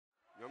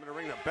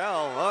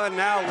bell. Oh,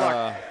 now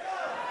look.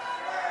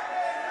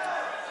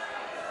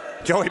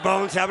 Joey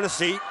Bones having a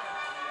seat.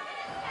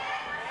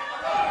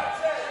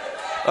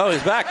 Oh,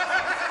 he's back.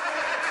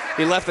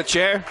 He left the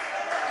chair.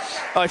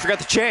 Oh, he forgot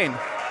the chain.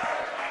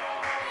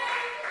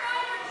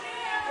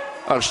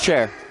 Oh, it's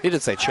chair. He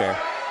did say chair.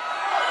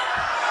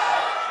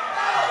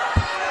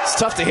 It's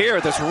tough to hear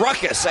with this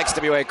ruckus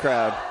XWA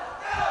crowd.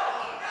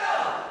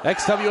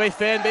 XWA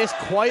fan base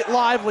quite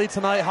lively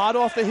tonight, hot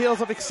off the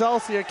heels of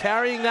Excelsior,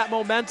 carrying that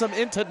momentum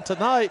into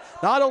tonight.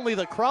 Not only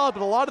the crowd,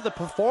 but a lot of the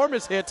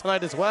performers here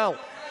tonight as well.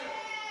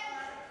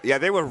 Yeah,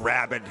 they were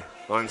rabid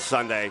on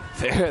Sunday.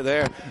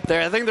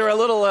 I think they're a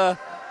little.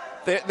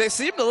 They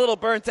seemed a little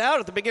burnt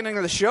out at the beginning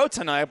of the show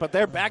tonight, but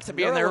they're back to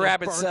being their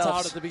rabid burnt selves.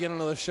 out at the beginning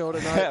of the show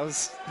tonight. Yeah, it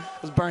was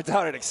burnt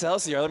out at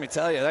Excelsior. Let me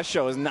tell you, that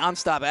show was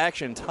nonstop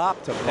action,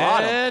 top to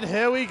bottom. And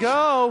here we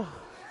go.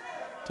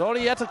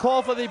 Tony yet to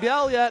call for the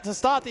bell yet to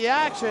start the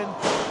action.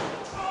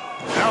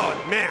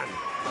 Oh man,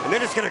 and they're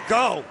just gonna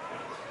go.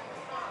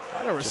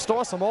 Trying to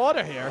restore some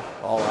order here.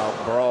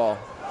 All-out brawl.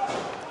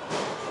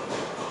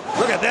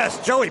 Look at this.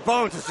 Joey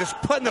Bones is just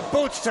putting the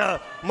boots to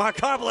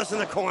Markopoulos in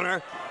the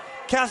corner.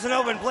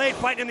 Casanova and Blade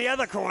fighting in the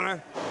other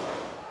corner.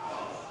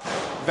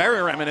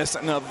 Very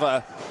reminiscent of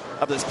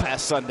this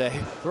past Sunday.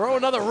 Throw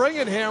another ring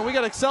in here, and we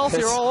got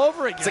Excelsior all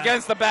over again. It's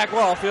against the back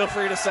wall. Feel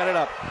free to set it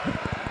up.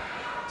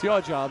 It's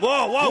your job.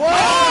 Whoa, whoa,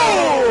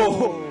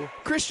 whoa!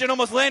 Christian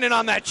almost landed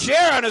on that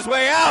chair on his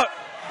way out.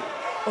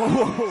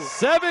 Oh.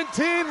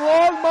 17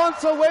 long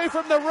months away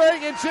from the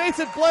ring, and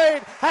Jason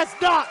Blade has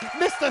not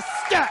missed a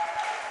step.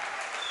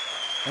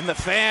 And the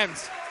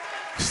fans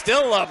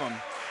still love him.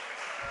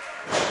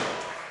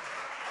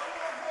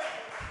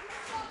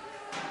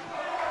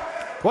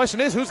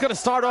 Question is, who's going to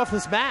start off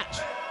this match?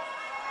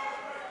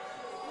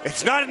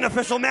 It's not an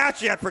official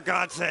match yet, for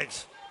God's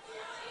sakes.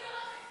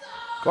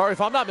 Corey,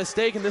 if I'm not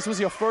mistaken, this was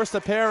your first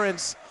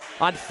appearance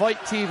on Fight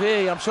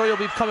TV. I'm sure you'll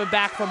be coming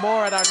back for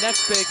more at our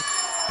next big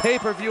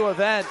pay-per-view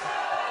event.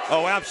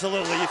 Oh,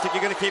 absolutely. You think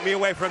you're going to keep me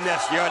away from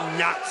this? You're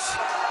nuts.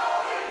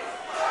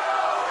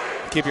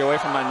 Keep you away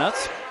from my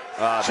nuts?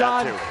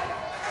 John,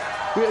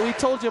 we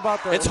told you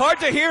about the... It's hard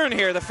to hear in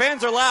here. The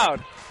fans are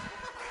loud.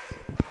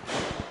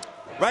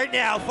 Right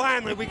now,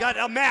 finally, we got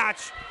a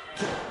match.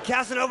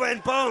 Casanova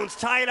and Bones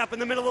tie it up in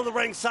the middle of the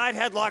ring. Side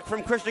headlock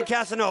from Christian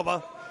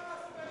Casanova.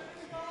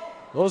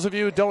 Those of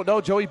you who don't know,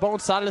 Joey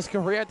Bones started his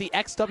career at the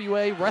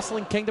XWA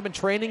Wrestling Kingdom and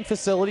Training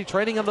Facility,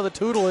 training under the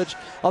tutelage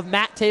of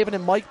Matt Taven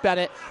and Mike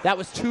Bennett. That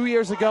was 2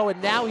 years ago,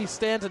 and now he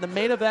stands in the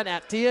main event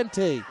at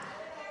TNT.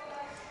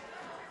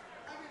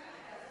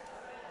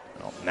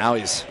 Well, now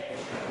he's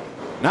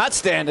not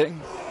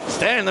standing.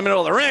 Standing in the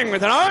middle of the ring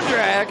with an arm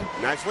drag.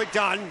 Nicely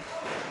done.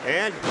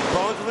 And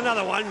Bones with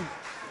another one.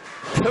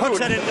 Hooks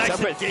that in nice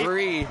and deep.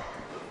 3.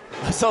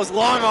 That's those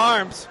long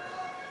arms.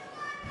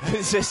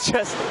 It's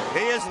just he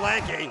is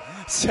lanky.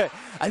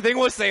 I think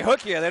once they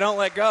hook you, they don't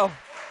let go.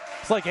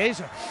 It's like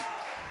Asia.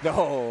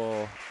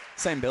 No.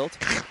 Same build.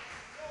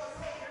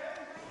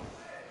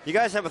 You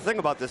guys have a thing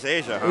about this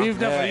Asia, huh? You've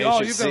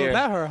never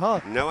met her,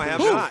 huh? No, I have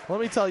not. Let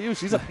me tell you,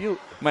 she's a beaut.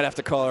 Might have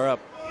to call her up.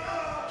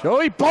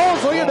 Joey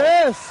Bones, look at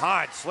this.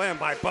 Hard slam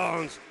by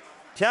Bones.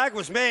 Tag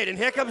was made, and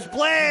here comes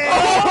Blade.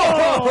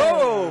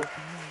 Oh!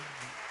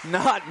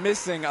 Not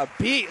missing a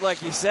beat,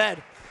 like you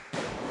said.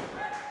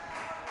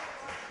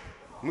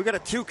 We got a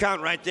 2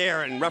 count right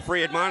there, and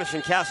referee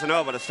admonishing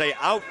Casanova to stay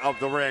out of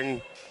the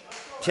ring.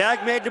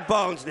 Tag made to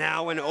Bones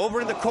now, and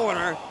over in the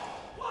corner,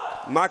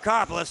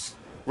 Markopoulos,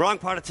 wrong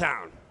part of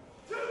town.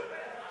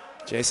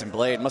 Jason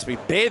Blade must be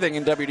bathing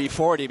in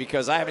WD-40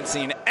 because I haven't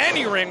seen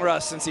any ring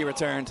rust since he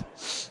returned.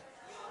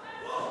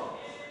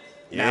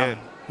 Yeah.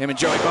 Now, him and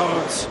Joey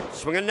Bones.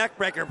 Swing a neck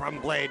breaker from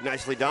Blade.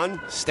 Nicely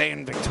done.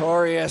 Staying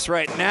victorious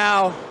right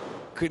now.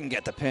 Couldn't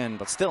get the pin,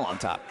 but still on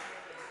top.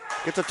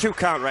 Gets a 2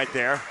 count right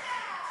there.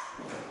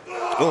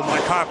 Oh,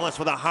 Markopoulos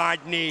with a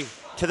hard knee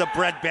to the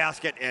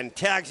breadbasket and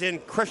tags in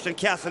Christian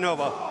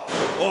Casanova.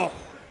 Oh,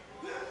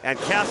 and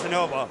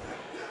Casanova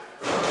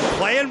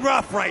playing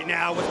rough right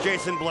now with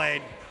Jason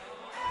Blade.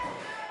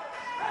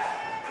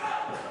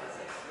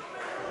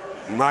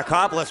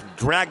 Markopoulos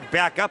dragged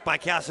back up by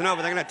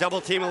Casanova. They're going to double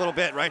team a little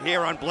bit right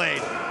here on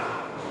Blade.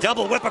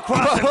 Double whip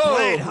across and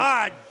Blade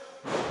hard.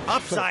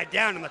 Upside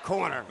down in the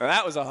corner.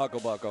 That was a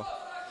hucklebuckle.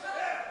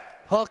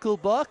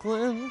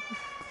 Hucklebuckling.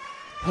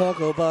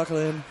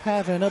 Hucklebuckling,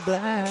 having a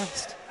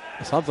blast.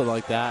 Something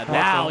like that.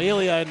 Now,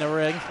 Elia in the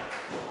ring.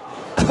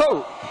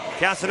 Oh!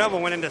 Casanova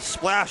went into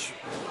splash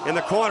in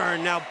the corner,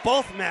 and now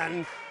both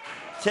men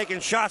taking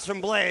shots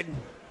from Blade.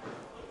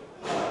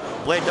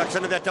 Blade ducks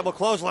under that double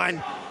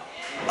clothesline.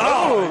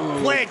 Oh!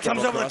 Blade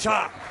comes over the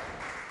top.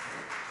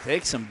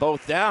 Takes them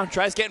both down.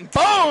 Tries getting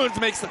Bones.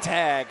 Makes the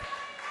tag.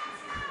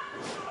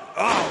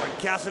 Oh, and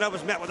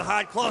Casanova's met with a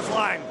hard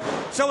clothesline.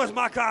 So is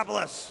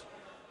Markopoulos.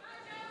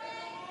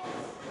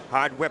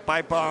 Hard whip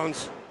by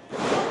Bones.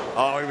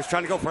 Oh, he was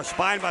trying to go for a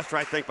spine buster,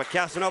 I think, but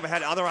Casanova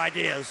had other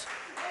ideas.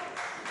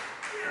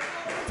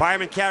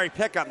 Fireman carry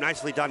pickup,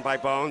 nicely done by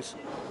Bones.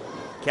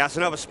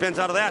 Casanova spins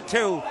out of that,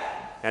 too.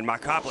 And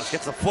Markopoulos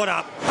gets the foot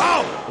up.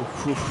 Oh!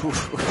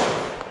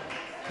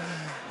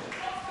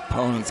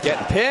 Bones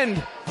getting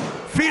pinned.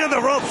 Feet on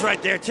the ropes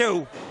right there,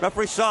 too.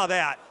 Referee saw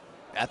that.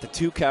 At the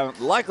 2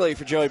 count. Luckily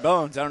for Joey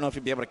Bones, I don't know if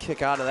he'd be able to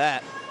kick out of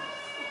that.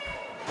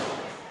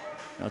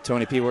 No,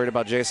 Tony P worried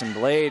about Jason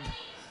Blade.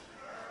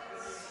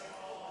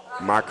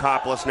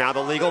 Markopoulos now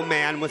the legal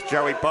man with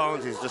Joey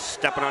Bones. He's just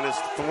stepping on his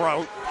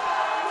throat.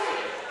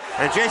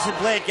 And Jason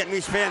Blade getting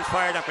these fans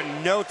fired up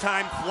in no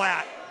time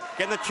flat.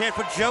 Getting the chant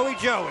for Joey.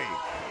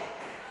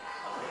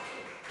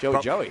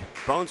 Joey.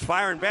 Bones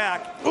firing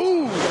back.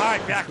 Ooh! High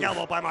back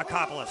elbow by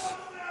Markopoulos.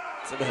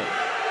 To the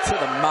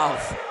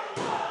mouth.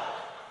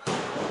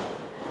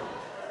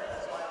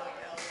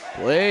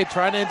 Blade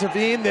trying to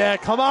intervene there.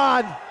 Come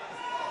on.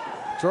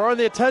 Drawing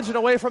the attention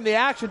away from the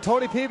action.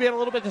 Tony P being a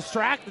little bit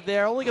distracted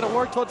there. Only going to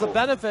work towards the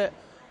benefit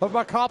of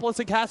Markopoulos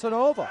and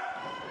Casanova.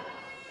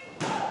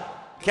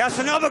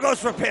 Casanova goes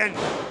for a pin.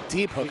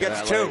 Deep hook. He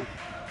gets 2.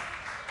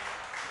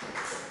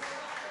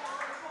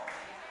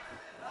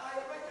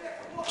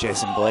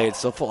 Jason Blade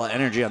still full of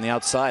energy on the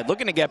outside.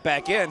 Looking to get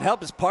back in.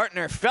 Help his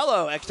partner,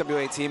 fellow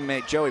XWA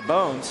teammate Joey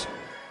Bones.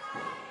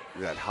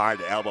 That hard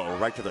elbow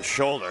right to the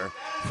shoulder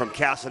from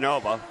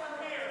Casanova.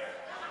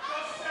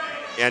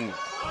 And,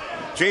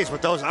 geez,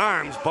 with those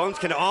arms, Bones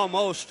can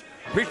almost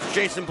reach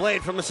Jason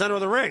Blade from the center of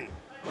the ring.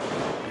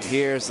 And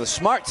here's the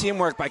smart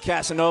teamwork by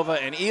Casanova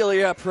and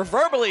Elia,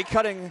 proverbially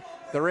cutting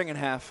the ring in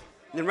half.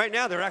 And right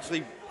now, they're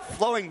actually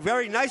flowing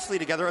very nicely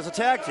together as a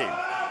tag team.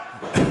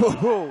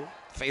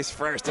 Face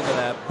first into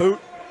that boot.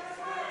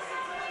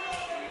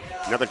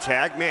 Another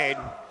tag made.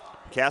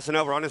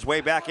 Casanova on his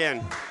way back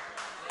in.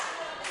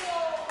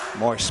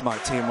 More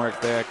smart teamwork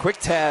there. Quick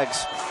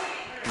tags.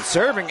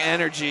 Conserving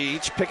energy,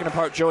 each picking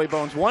apart Joey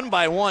Bones one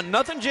by one.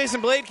 Nothing Jason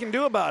Blade can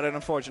do about it,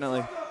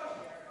 unfortunately.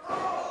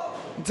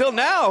 Until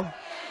now.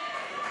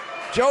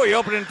 Joey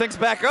opening things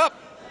back up.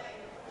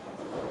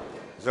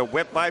 There's a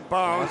whip by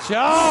Bones.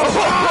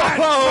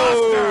 Oh!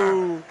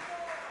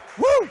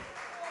 Woo!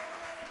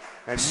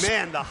 And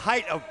man, the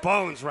height of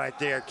Bones right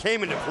there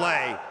came into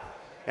play.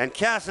 And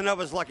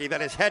Casanova's lucky that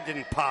his head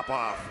didn't pop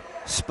off.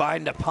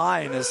 Spine to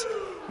pine, as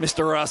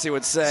Mr. Rossi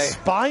would say.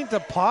 Spine to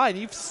pine.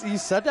 You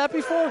said that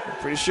before?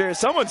 Pretty sure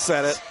someone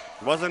said it.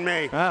 Wasn't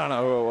me. I don't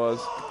know who it was.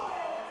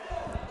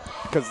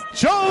 Because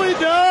Joey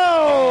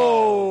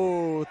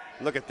no!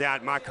 Look at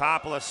that.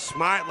 Markopoulos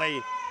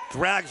smartly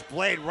drags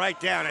Blade right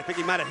down. I think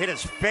he might have hit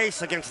his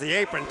face against the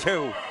apron,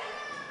 too.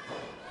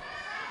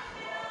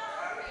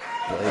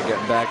 Blade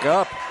getting back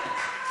up.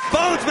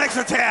 Bones makes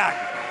a tag.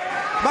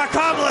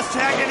 Markopoulos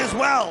tagged in as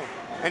well.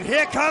 And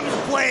here comes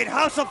Blade,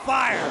 House of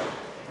Fire.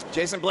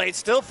 Jason Blade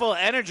still full of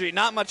energy.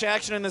 Not much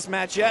action in this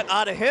match yet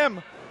out of him.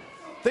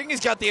 I think he's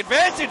got the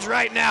advantage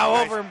right now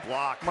over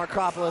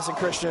Markopoulos and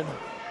Christian.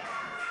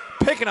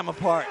 Picking them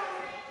apart.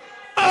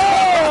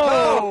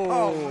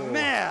 Oh,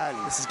 man.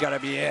 This has got to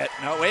be it.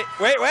 No, wait.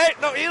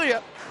 No,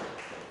 Elia.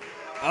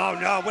 Oh,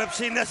 no. We've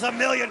seen this a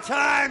million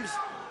times.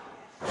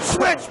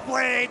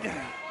 Switchblade.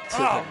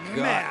 Oh,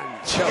 man.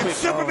 It's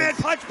Superman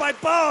punch by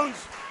Bones.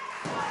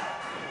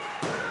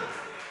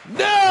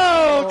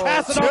 No!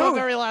 Casanova,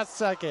 very last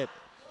second.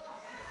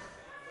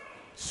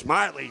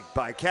 Smartly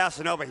by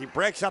Casanova, he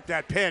breaks up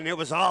that pin. It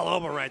was all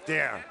over right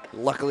there.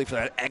 Luckily for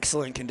that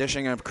excellent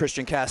conditioning of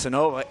Christian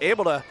Casanova,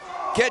 able to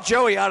get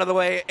Joey out of the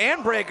way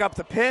and break up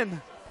the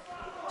pin.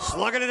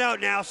 Slugging it out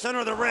now, center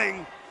of the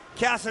ring.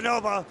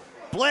 Casanova,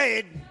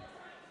 Blade.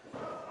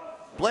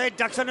 Blade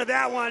ducks under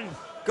that one.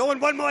 Going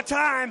one more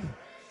time.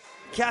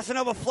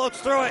 Casanova floats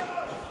through it.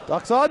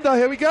 Ducks under,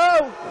 here we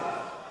go.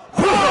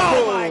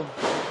 Oh, my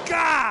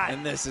God.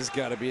 And this has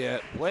got to be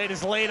it. Blade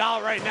is laid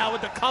out right now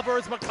with the cover.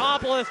 It's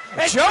Markopoulos.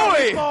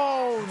 Joey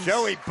Bones.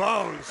 Joey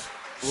Bones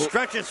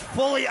stretches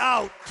fully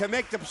out to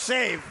make the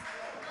save.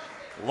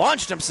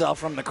 Launched himself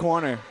from the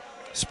corner.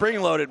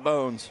 Spring-loaded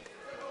Bones.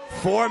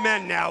 4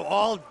 men now,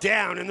 all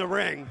down in the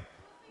ring.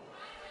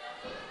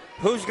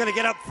 Who's going to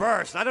get up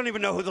first? I don't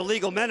even know who the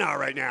legal men are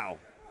right now.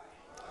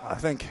 I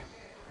think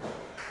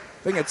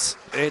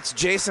it's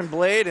Jason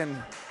Blade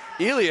and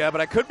Elia,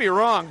 but I could be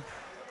wrong.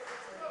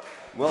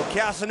 Well,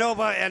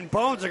 Casanova and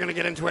Bones are going to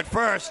get into it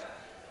first.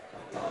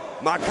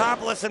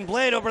 Markopoulos and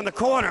Blade over in the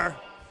corner.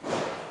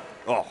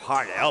 Oh,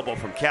 hard elbow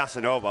from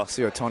Casanova.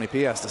 See what Tony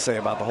P has to say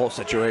about the whole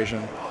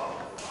situation.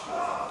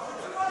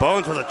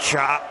 Bones with a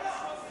chop.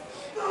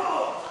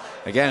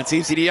 Again, it's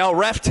easy to yell,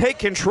 ref, take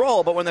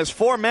control, but when there's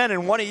 4 men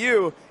and one of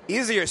you,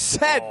 easier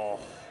said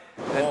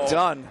than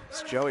done.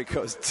 As Joey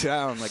goes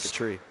down like a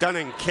tree.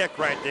 Stunning kick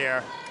right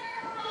there.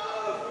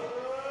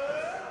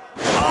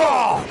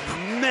 Oh,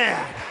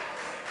 man.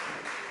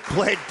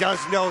 Blade does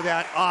know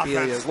that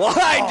offense.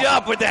 Lined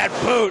up with that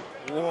boot.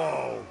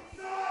 Whoa.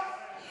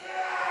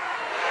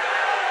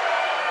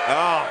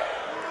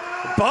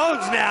 Oh.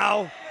 Bones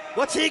now.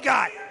 What's he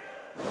got?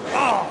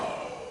 Oh.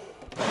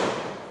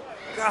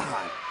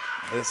 God.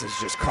 This is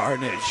just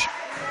carnage.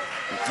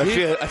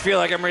 I feel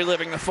like I'm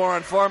reliving the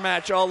 4-on-4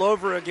 match all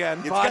over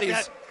again.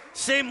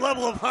 same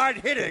level of hard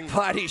hitting.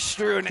 Body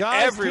strewn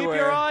Guys, everywhere.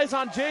 keep your eyes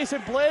on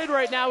Jason Blade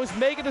right now. He's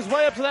making his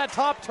way up to that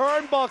top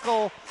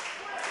turnbuckle.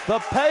 The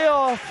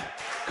payoff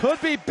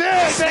could be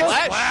big.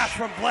 Splash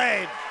from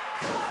Blade.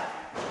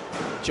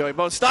 Joey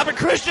Bones stopping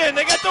Christian.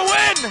 They get the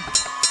win.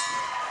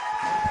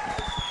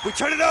 We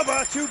turn it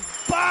over to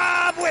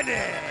Bob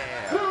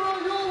Whitney.